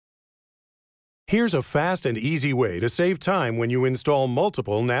Here's a fast and easy way to save time when you install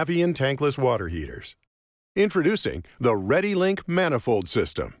multiple Navien tankless water heaters. Introducing the ReadyLink Manifold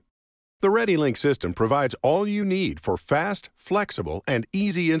System. The ReadyLink system provides all you need for fast, flexible, and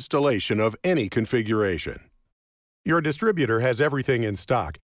easy installation of any configuration. Your distributor has everything in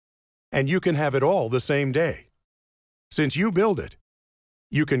stock, and you can have it all the same day. Since you build it,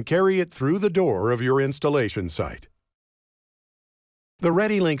 you can carry it through the door of your installation site. The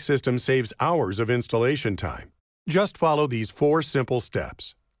ReadyLink system saves hours of installation time. Just follow these 4 simple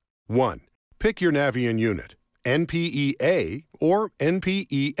steps. 1. Pick your Navien unit, NPE-A or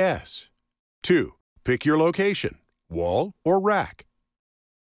NPE-S. 2. Pick your location, wall or rack.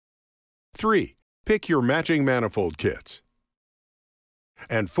 3. Pick your matching manifold kits.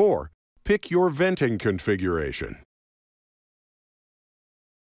 And 4. Pick your venting configuration.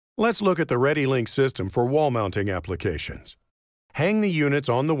 Let's look at the ReadyLink system for wall mounting applications. Hang the units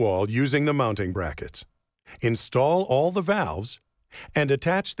on the wall using the mounting brackets. Install all the valves and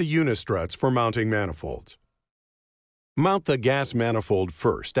attach the unistruts for mounting manifolds. Mount the gas manifold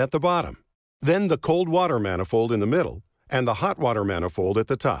first at the bottom, then the cold water manifold in the middle, and the hot water manifold at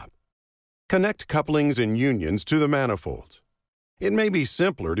the top. Connect couplings and unions to the manifolds. It may be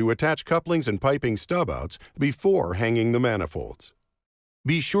simpler to attach couplings and piping stub-outs before hanging the manifolds.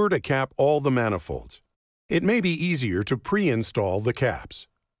 Be sure to cap all the manifolds. It may be easier to pre-install the caps.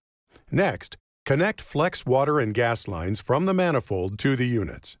 Next, connect flex water and gas lines from the manifold to the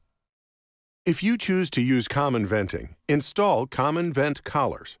units. If you choose to use common venting, install common vent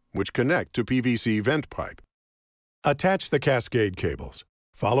collars, which connect to PVC vent pipe. Attach the cascade cables,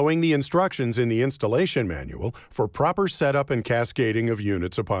 following the instructions in the installation manual for proper setup and cascading of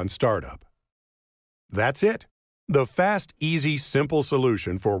units upon startup. That's it. The fast, easy, simple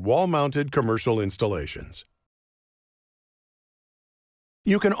solution for wall-mounted commercial installations.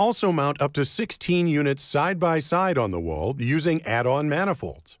 You can also mount up to 16 units side by side on the wall using add-on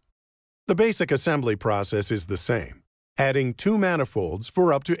manifolds. The basic assembly process is the same, adding 2 manifolds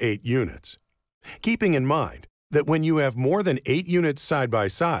for up to 8 units. Keeping in mind that when you have more than 8 units side by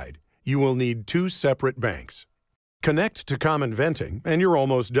side, you will need 2 separate banks. Connect to common venting and you're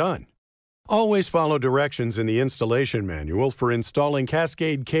almost done. Always follow directions in the installation manual for installing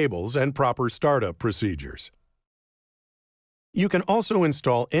cascade cables and proper startup procedures. You can also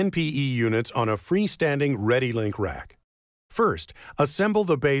install NPE units on a freestanding ReadyLink rack. First, assemble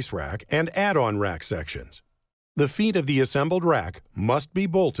the base rack and add-on rack sections. The feet of the assembled rack must be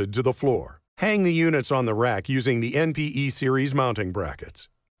bolted to the floor. Hang the units on the rack using the NPE series mounting brackets.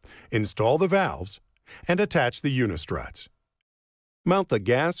 Install the valves and attach the unistruts. Mount the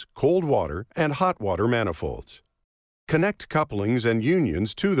gas, cold water, and hot water manifolds. Connect couplings and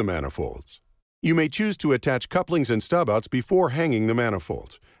unions to the manifolds. You may choose to attach couplings and stub-outs before hanging the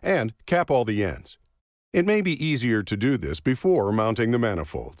manifolds, and cap all the ends. It may be easier to do this before mounting the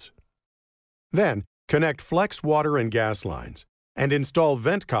manifolds. Then, connect flex water and gas lines, and install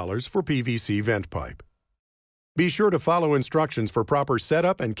vent collars for PVC vent pipe. Be sure to follow instructions for proper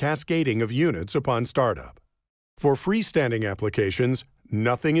setup and cascading of units upon startup. For freestanding applications,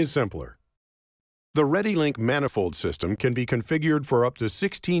 nothing is simpler. The ReadyLink manifold system can be configured for up to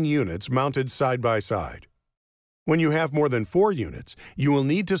 16 units mounted side by side. When you have more than 4 units, you will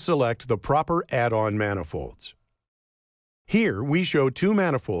need to select the proper add-on manifolds. Here, we show 2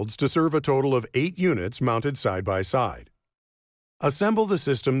 manifolds to serve a total of 8 units mounted side by side. Assemble the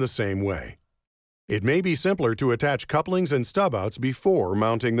system the same way. It may be simpler to attach couplings and stub-outs before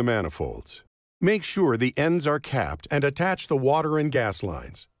mounting the manifolds. Make sure the ends are capped and attach the water and gas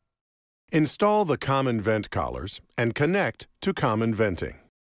lines. Install the common vent collars and connect to common venting.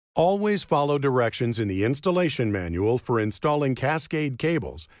 Always follow directions in the installation manual for installing cascade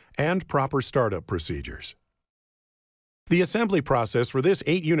cables and proper startup procedures. The assembly process for this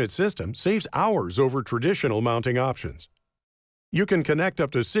 8-unit system saves hours over traditional mounting options. You can connect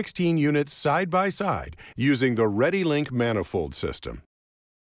up to 16 units side by side using the ReadyLink manifold system.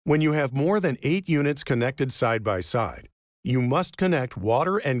 When you have more than 8 units connected side by side, you must connect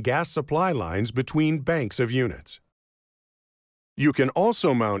water and gas supply lines between banks of units. You can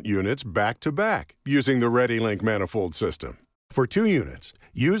also mount units back-to-back using the ReadyLink manifold system. For 2 units,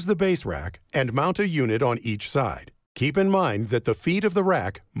 use the base rack and mount a unit on each side. Keep in mind that the feet of the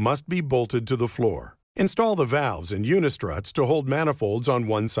rack must be bolted to the floor. Install the valves and unistruts to hold manifolds on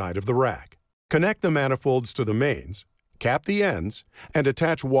one side of the rack. Connect the manifolds to the mains, cap the ends, and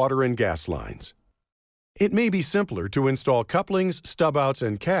attach water and gas lines. It may be simpler to install couplings, stub-outs,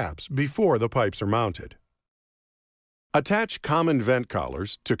 and caps before the pipes are mounted. Attach common vent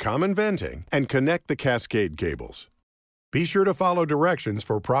collars to common venting and connect the cascade cables. Be sure to follow directions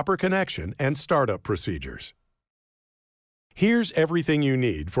for proper connection and startup procedures. Here's everything you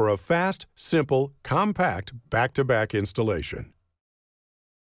need for a fast, simple, compact back-to-back installation.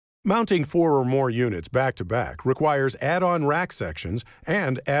 Mounting 4 or more units back-to-back requires add-on rack sections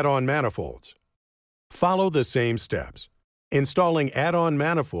and add-on manifolds. Follow the same steps, installing add-on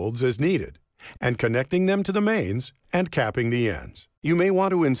manifolds as needed, and connecting them to the mains and capping the ends. You may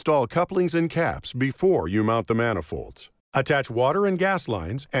want to install couplings and caps before you mount the manifolds. Attach water and gas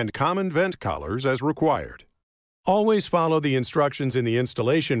lines and common vent collars as required. Always follow the instructions in the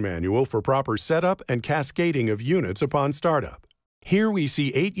installation manual for proper setup and cascading of units upon startup. Here we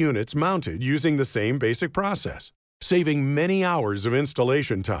see 8 units mounted using the same basic process, saving many hours of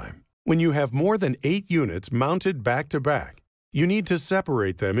installation time. When you have more than 8 units mounted back-to-back, you need to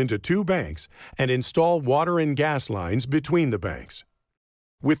separate them into 2 banks and install water and gas lines between the banks.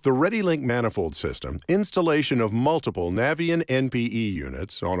 With the ReadyLink manifold system, installation of multiple Navien NPE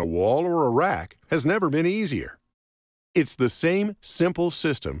units on a wall or a rack has never been easier. It's the same simple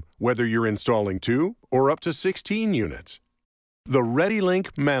system whether you're installing 2 or up to 16 units. The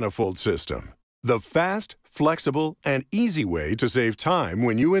ReadyLink manifold system, the fast, flexible, and easy way to save time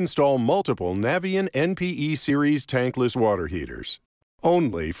when you install multiple Navien NPE series tankless water heaters.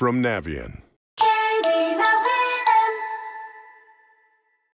 Only from Navien.